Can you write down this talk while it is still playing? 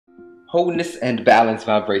wholeness and balance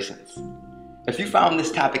vibrations. If you found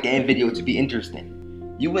this topic and video to be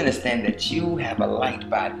interesting, you understand that you have a light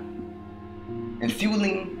body. And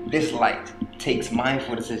fueling this light takes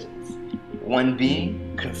mindful decisions. One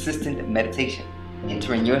being consistent meditation.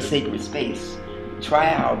 Entering your sacred space,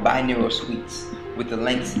 try our binaural suites with the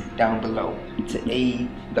links down below to aid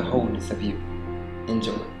the wholeness of you.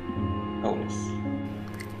 Enjoy. Wholeness.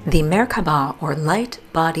 The Merkaba, or light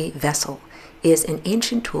body vessel, is an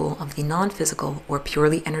ancient tool of the non-physical or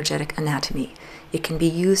purely energetic anatomy. It can be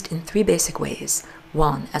used in three basic ways.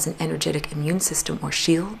 1. As an energetic immune system or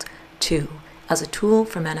shield. 2. As a tool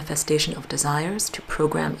for manifestation of desires to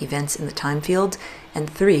program events in the time field. And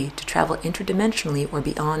 3. To travel interdimensionally or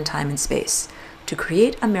beyond time and space. To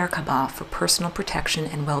create a Merkaba for personal protection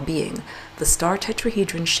and well-being, the star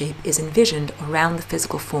tetrahedron shape is envisioned around the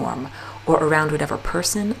physical form, or around whatever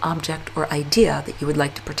person, object, or idea that you would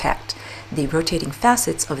like to protect. The rotating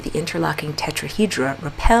facets of the interlocking tetrahedra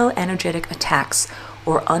repel energetic attacks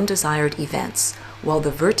or undesired events, while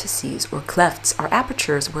the vertices or clefts are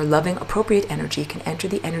apertures where loving, appropriate energy can enter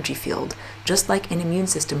the energy field, just like an immune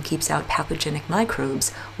system keeps out pathogenic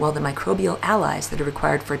microbes, while the microbial allies that are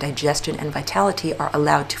required for digestion and vitality are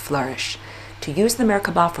allowed to flourish. To use the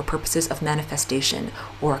Merkaba for purposes of manifestation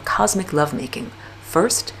or cosmic lovemaking,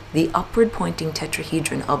 first, the upward-pointing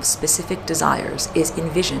tetrahedron of specific desires is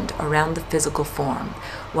envisioned around the physical form,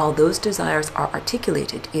 while those desires are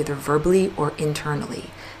articulated either verbally or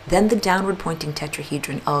internally. Then the downward-pointing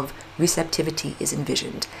tetrahedron of receptivity is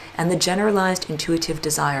envisioned, and the generalized intuitive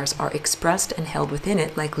desires are expressed and held within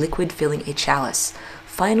it like liquid filling a chalice.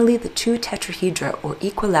 Finally, the two tetrahedra or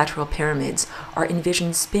equilateral pyramids are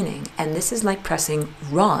envisioned spinning, and this is like pressing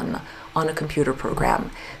run on a computer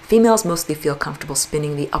program. Females mostly feel comfortable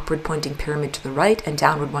spinning the upward-pointing pyramid to the right and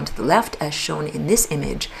downward one to the left, as shown in this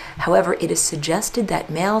image. However, it is suggested that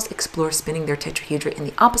males explore spinning their tetrahedra in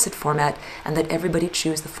the opposite format, and that everybody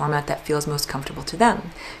choose the format that feels most comfortable to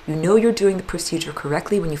them. You know you're doing the procedure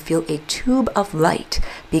correctly when you feel a tube of light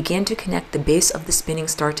begin to connect the base of the spinning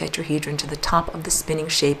star tetrahedron to the top of the spinning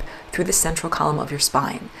shape through the central column of your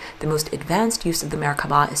spine. The most advanced use of the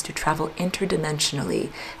Merkaba is to travel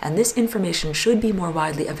interdimensionally, and this information should be more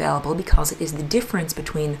widely available because it is the difference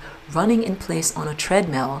between running in place on a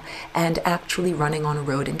treadmill and actually running on a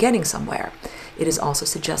road and getting somewhere. It is also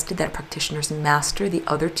suggested that practitioners master the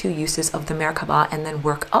other two uses of the Merkaba and then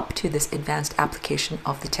work up to this advanced application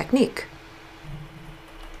of the technique.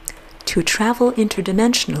 To travel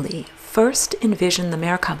interdimensionally, first envision the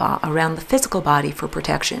Merkaba around the physical body for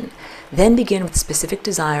protection. Then begin with specific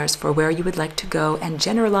desires for where you would like to go and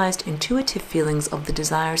generalized intuitive feelings of the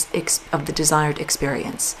desired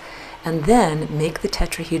experience. And then make the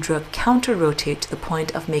tetrahedra counter-rotate to the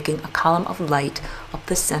point of making a column of light up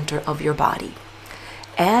the center of your body.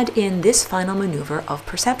 Add in this final maneuver of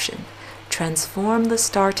perception. Transform the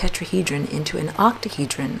star tetrahedron into an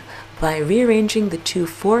octahedron by rearranging the two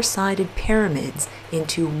four-sided pyramids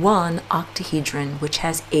into one octahedron which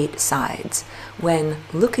has 8 sides. When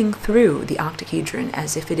looking through the octahedron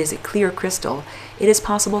as if it is a clear crystal, it is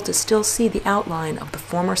possible to still see the outline of the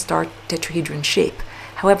former star tetrahedron shape.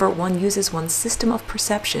 However, one uses one's system of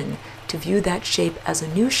perception to view that shape as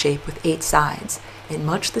a new shape with 8 sides, in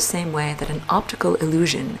much the same way that an optical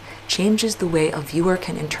illusion changes the way a viewer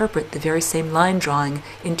can interpret the very same line drawing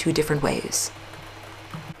in 2 different ways.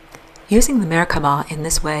 Using the Merkaba in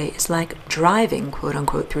this way is like driving,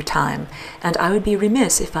 quote-unquote, through time, and I would be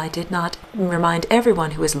remiss if I did not remind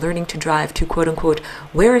everyone who is learning to drive to, quote-unquote,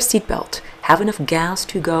 wear a seatbelt, have enough gas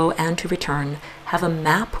to go and to return, have a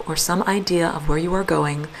map or some idea of where you are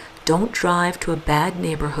going, don't drive to a bad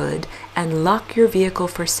neighborhood, and lock your vehicle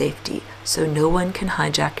for safety so no one can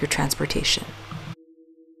hijack your transportation.